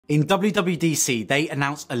In WWDC, they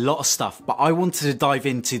announced a lot of stuff, but I wanted to dive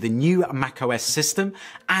into the new macOS system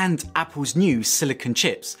and Apple's new silicon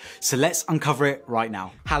chips. So let's uncover it right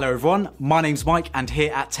now. Hello everyone, my name's Mike, and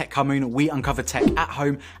here at Tech Moon, we uncover tech at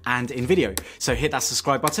home and in video. So hit that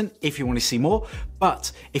subscribe button if you want to see more.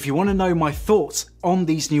 But if you want to know my thoughts on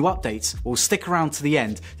these new updates, we'll stick around to the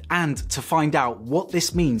end and to find out what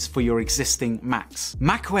this means for your existing Macs.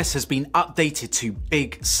 macOS has been updated to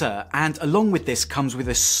Big Sur, and along with this comes with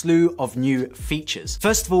a slew of new features.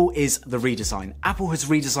 First of all is the redesign. Apple has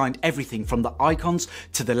redesigned everything from the icons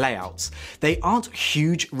to the layouts. They aren't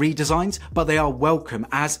huge redesigns, but they are welcome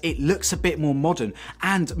as it looks a bit more modern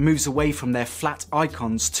and moves away from their flat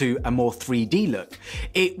icons to a more 3D look.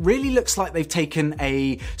 It really looks like they've taken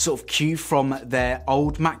a sort of cue from their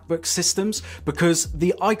old MacBook systems, because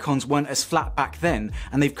the icons weren't as flat back then,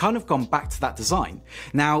 and they've kind of gone back to that design.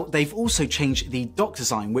 Now, they've also changed the dock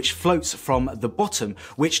design, which floats from the bottom,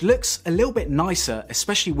 which looks a little bit nicer,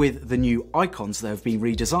 especially with the new icons that have been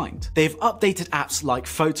redesigned. They've updated apps like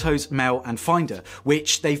Photos, Mail, and Finder,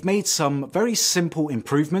 which they've made some very simple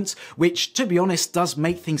improvements, which, to be honest, does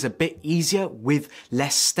make things a bit easier with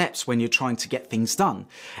less steps when you're trying to get things done.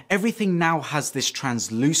 Everything now has this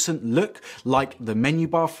translucent look, like the menu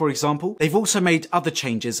bar, for example. They've also made other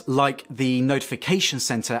changes like the notification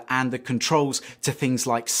center and the controls to things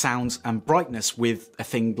like sounds and brightness with a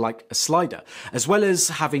thing like a slider, as well as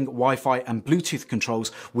having Wi-Fi and Bluetooth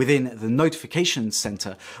controls within the notification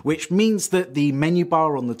center, which means that the menu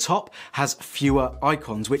bar on the top has fewer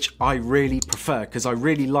icons, which I really prefer because I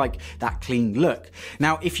really like that clean look.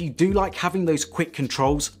 Now, if you do like having those quick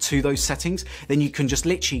controls to those settings, then you can just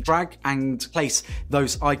literally drag and place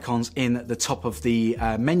those icons in the top of the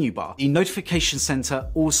menu bar. The notification center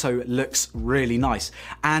also looks really nice,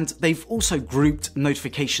 and they've also grouped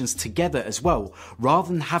notifications together as well, rather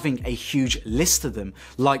than having a huge list of them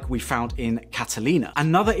like we found in Catalina.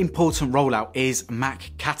 Another important rollout is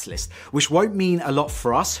Mac Catalyst, which won't mean a lot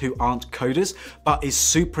for us who aren't coders, but is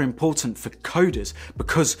super important for coders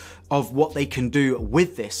because of what they can do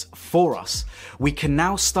with this for us. We can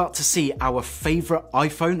now start to see our favorite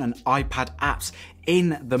iPhone and iPad apps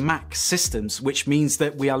in the Mac systems, which means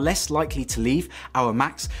that we are less likely to leave our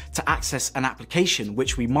Macs to access an application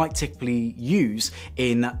which we might typically use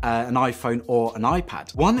in an iPhone or an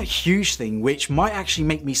iPad. One huge thing which might actually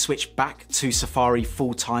make me switch back to Safari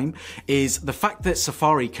full time is the fact that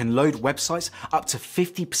Safari can load websites up to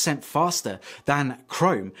 50% faster than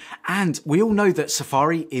Chrome. And we all know that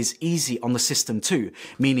Safari is easy on the system too,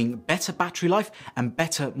 meaning better battery life and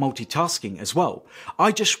better multitasking as well.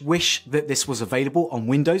 I just wish that this was available on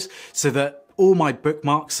Windows so that all my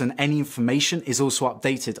bookmarks and any information is also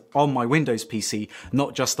updated on my Windows PC,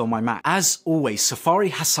 not just on my Mac. As always, Safari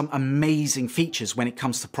has some amazing features when it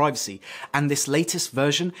comes to privacy, and this latest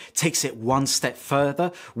version takes it one step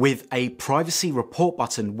further with a privacy report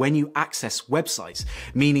button when you access websites,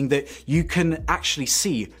 meaning that you can actually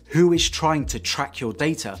see who is trying to track your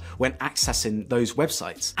data when accessing those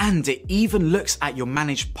websites. And it even looks at your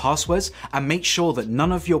managed passwords and makes sure that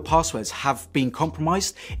none of your passwords have been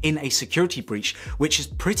compromised in a security breach, which is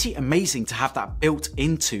pretty amazing to have that built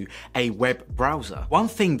into a web browser. One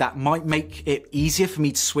thing that might make it easier for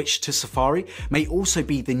me to switch to Safari may also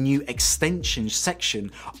be the new extensions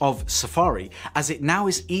section of Safari, as it now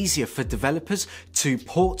is easier for developers to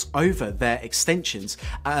port over their extensions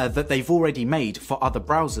that they've already made for other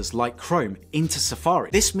browsers like Chrome into Safari.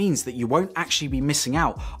 This means that you won't actually be missing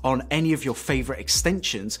out on any of your favorite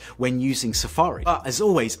extensions when using Safari. But as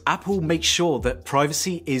always, Apple makes sure that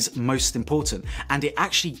privacy is most important, and it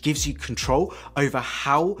actually gives you control over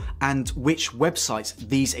how and which websites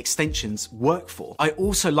these extensions work for. I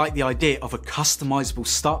also like the idea of a customizable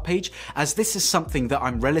start page, as this is something that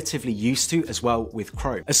I'm relatively used to as well with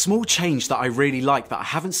Chrome. A small change that I really like that I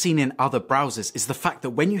haven't seen in other browsers is the fact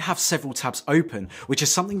that when you have several tabs open, which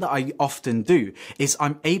is something that I often do, is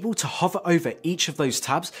I'm able to hover over each of those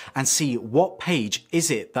tabs and see what page is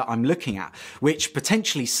it that I'm looking at, which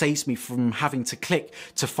potentially saves me from having to click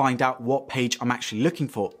to find out what page I'm actually looking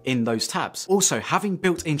for in those tabs. Also, having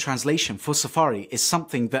built-in translation for Safari is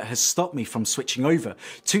something that has stopped me from switching over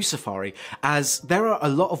to Safari, as there are a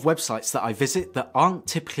lot of websites that I visit that aren't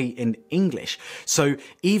typically in English. So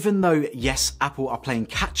even though, yes, Apple are playing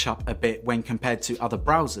catch up a bit when compared to other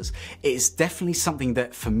browsers, it is definitely something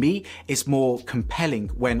that for me is more compelling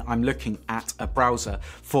when I'm looking at a browser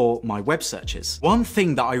for my web searches. One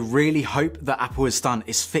thing that I really hope that Apple has done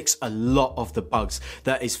is fix a lot of the bugs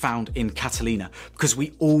that is found in Catalina, because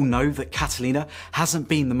we all know that Catalina hasn't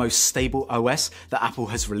been the most stable OS that Apple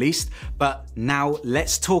has released. But now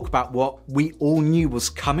let's talk about what we all knew was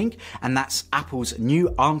coming, and that's Apple's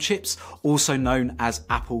new ARM chips, also known as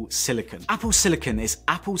Apple Silicon. Apple Silicon is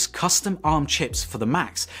Apple's custom ARM chips for the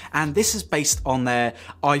Macs, and this is based on their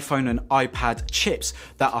iPhone and iPad chips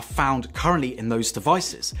that are found currently in those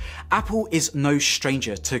devices. Apple is no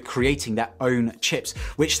stranger to creating their own chips,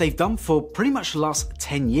 which they've done for pretty much the last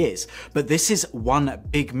 10 years. But this is one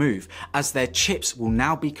big move, as their chips will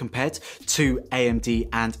now be compared to AMD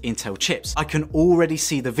and Intel chips. I can already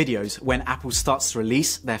see the videos when Apple starts to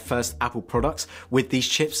release their first Apple products with these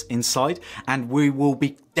chips inside, and we will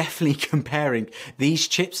be definitely comparing these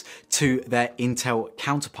chips to their Intel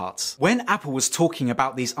counterparts. When Apple was talking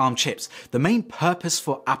about these ARM chips, the main purpose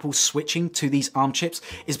for Apple switching to these ARM chips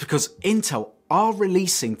is because Intel are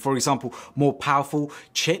releasing, for example, more powerful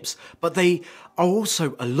chips, but they are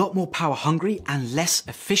also a lot more power hungry and less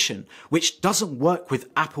efficient, which doesn't work with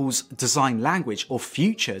Apple's design language or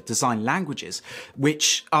future design languages,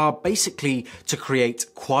 which are basically to create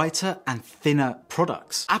quieter and thinner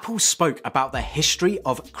products. Apple spoke about the history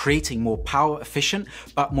of creating more power efficient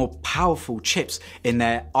but more powerful chips in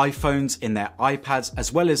their iPhones, in their iPads,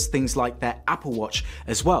 as well as things like their Apple Watch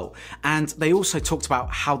as well. And they also talked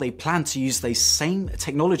about how they plan to use these same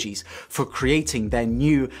technologies for creating their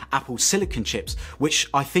new Apple Silicon chips, which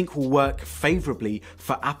I think will work favorably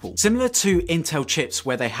for Apple. Similar to Intel chips,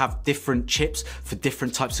 where they have different chips for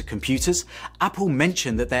different types of computers, Apple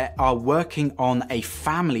mentioned that they are working on a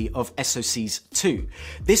family of SoCs too.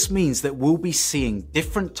 This means that we'll be seeing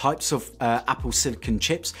different types of Apple Silicon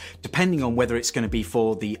chips, depending on whether it's going to be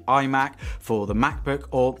for the iMac, for the MacBook,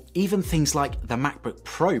 or even things like the MacBook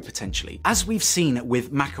Pro potentially. As we've seen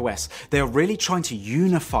with macOS, they're really trying to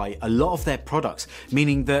unify a lot of their products,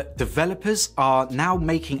 meaning that developers are now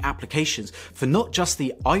making applications for not just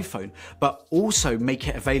the iPhone, but also make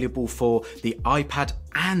it available for the iPad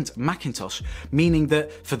and Macintosh, meaning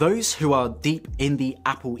that for those who are deep in the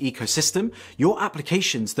Apple ecosystem, your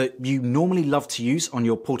applications that you normally love to use on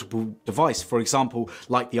your portable device, for example,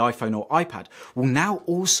 like the iPhone or iPad, will now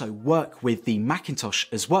also work with the Macintosh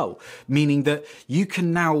as well, meaning that you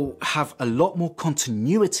can now have a lot more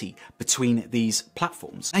continuity between these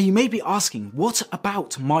platforms. Now you may be asking, what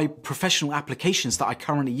about my professional applications that I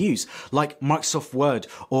currently use, like Microsoft Word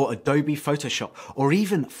or Adobe Photoshop or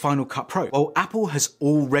even Final Cut Pro? Well, Apple has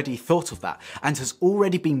already thought of that and has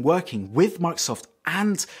already been working with Microsoft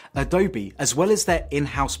and Adobe, as well as their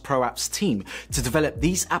in-house Pro Apps team, to develop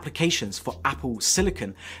these applications for Apple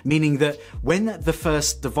Silicon, meaning that when the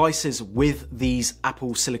first devices with these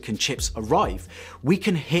Apple Silicon chips arrive, we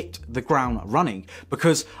can hit the ground running.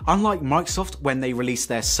 Because unlike Microsoft, when they released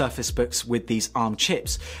their Surface Books with these ARM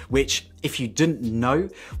chips, which, if you didn't know,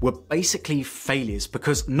 were basically failures,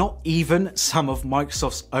 because not even some of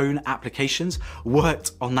Microsoft's own applications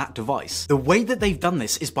worked on that device. The way that they've done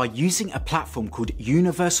this is by using a platform called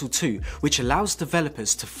Universal 2, which allows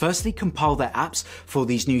developers to firstly compile their apps for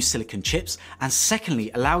these new silicon chips, and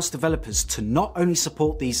secondly allows developers to not only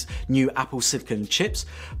support these new Apple Silicon chips,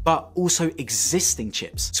 but also existing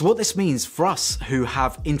chips. So what this means for us who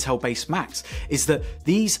have Intel-based Macs is that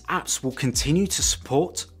these apps will continue to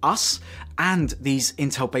support us and these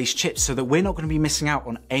Intel-based chips, so that we're not going to be missing out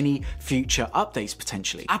on any future updates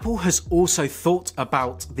potentially. Apple has also thought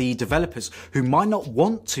about the developers who might not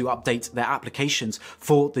want to update their applications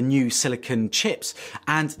for the new silicon chips,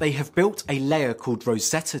 and they have built a layer called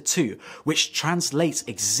Rosetta 2, which translates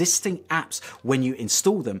existing apps when you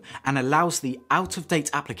install them and allows the out-of-date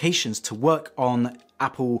applications to work on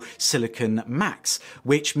Apple Silicon Macs,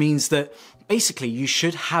 which means that basically you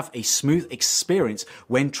should have a smooth experience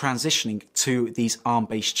when transitioning to these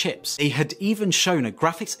ARM-based chips. They had even shown a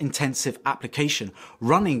graphics-intensive application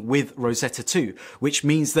running with Rosetta 2, which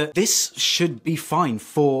means that this should be fine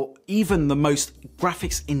for even the most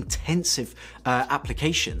graphics-intensive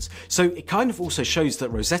applications. So it kind of also shows that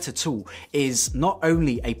Rosetta tool is not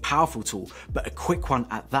only a powerful tool, but a quick one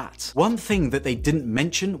at that. One thing that they didn't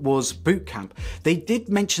mention was Boot Camp. They did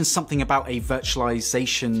mention something about a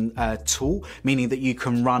virtualization tool, meaning that you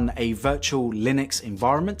can run a virtual Linux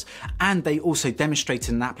environment, and they also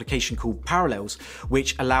demonstrated an application called Parallels,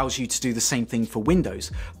 which allows you to do the same thing for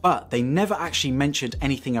Windows, but they never actually mentioned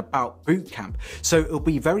anything about Boot Camp. So it'll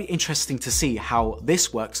be very interesting to see how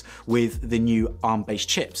this works with the new ARM-based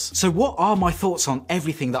chips. So what are my thoughts on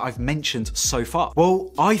everything that I've mentioned so far?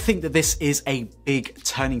 Well, I think that this is a big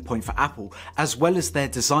turning point for Apple, as well as their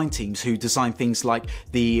design teams who design things like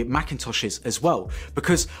the Macintoshes as well,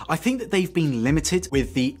 because I think that they they've been limited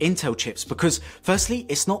with the Intel chips because firstly,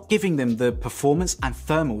 it's not giving them the performance and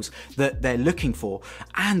thermals that they're looking for,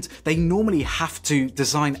 and they normally have to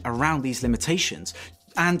design around these limitations.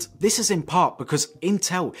 And this is in part because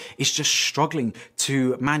Intel is just struggling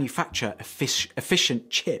to manufacture efficient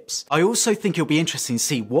chips. I also think it'll be interesting to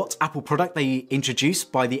see what Apple product they introduce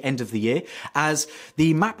by the end of the year, as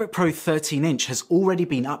the MacBook Pro 13-inch has already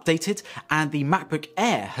been updated and the MacBook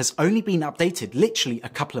Air has only been updated literally a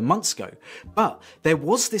couple of months ago. But there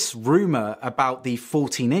was this rumor about the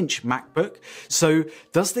 14-inch MacBook. So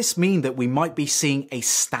does this mean that we might be seeing a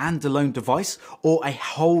standalone device or a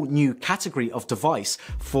whole new category of device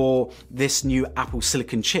for this new Apple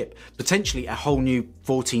Silicon chip, potentially a whole new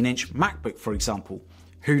 14-inch MacBook, for example?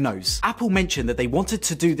 Who knows? Apple mentioned that they wanted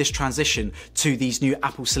to do this transition to these new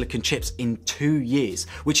Apple Silicon chips in 2 years,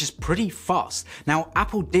 which is pretty fast. Now,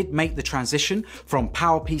 Apple did make the transition from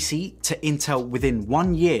PowerPC to Intel within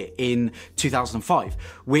 1 year in 2005,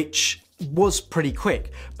 which was pretty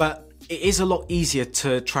quick, but it is a lot easier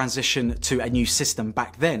to transition to a new system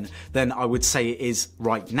back then than I would say it is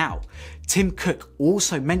right now. Tim Cook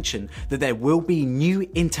also mentioned that there will be new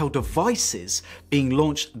Intel devices being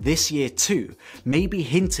launched this year too, maybe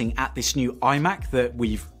hinting at this new iMac that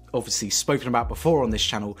we've obviously spoken about before on this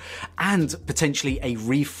channel, and potentially a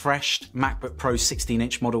refreshed MacBook Pro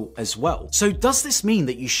 16-inch model as well. So does this mean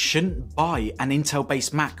that you shouldn't buy an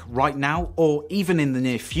Intel-based Mac right now or even in the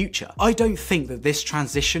near future? I don't think that this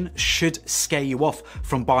transition should scare you off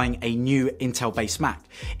from buying a new Intel-based Mac.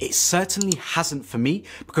 It certainly hasn't for me,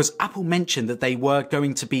 because Apple mentioned that they were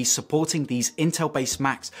going to be supporting these Intel-based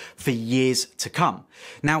Macs for years to come.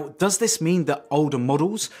 Now, does this mean that older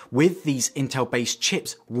models with these Intel-based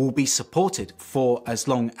chips will be supported for as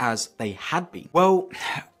long as they had been? Well,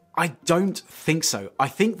 I don't think so. I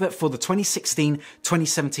think that for the 2016,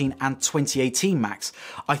 2017 and 2018 Macs,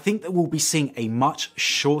 I think that we'll be seeing a much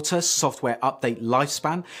shorter software update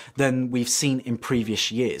lifespan than we've seen in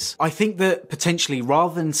previous years. I think that potentially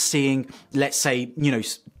rather than seeing, let's say,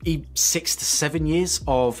 6 to 7 years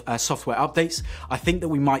of software updates, I think that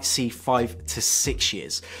we might see 5 to 6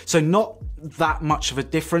 years. So not that much of a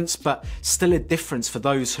difference, but still a difference for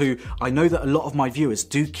those who, I know that a lot of my viewers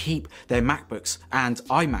do keep their MacBooks and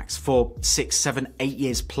iMacs for 6, 7, 8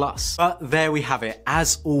 years plus. But there we have it.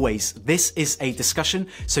 As always, this is a discussion,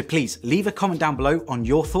 so please leave a comment down below on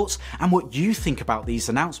your thoughts and what you think about these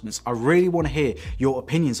announcements. I really want to hear your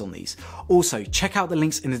opinions on these. Also, check out the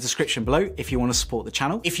links in the description below if you want to support the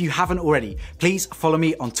channel. If you haven't already, please follow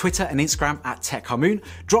me on Twitter and Instagram at TechHarmoon.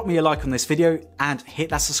 Drop me a like on this video and hit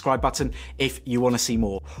that subscribe button if you want to see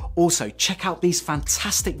more. Also, check out these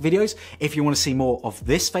fantastic videos if you want to see more of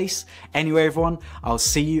this face. Anyway, everyone, I'll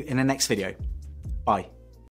see you in the next video. Bye.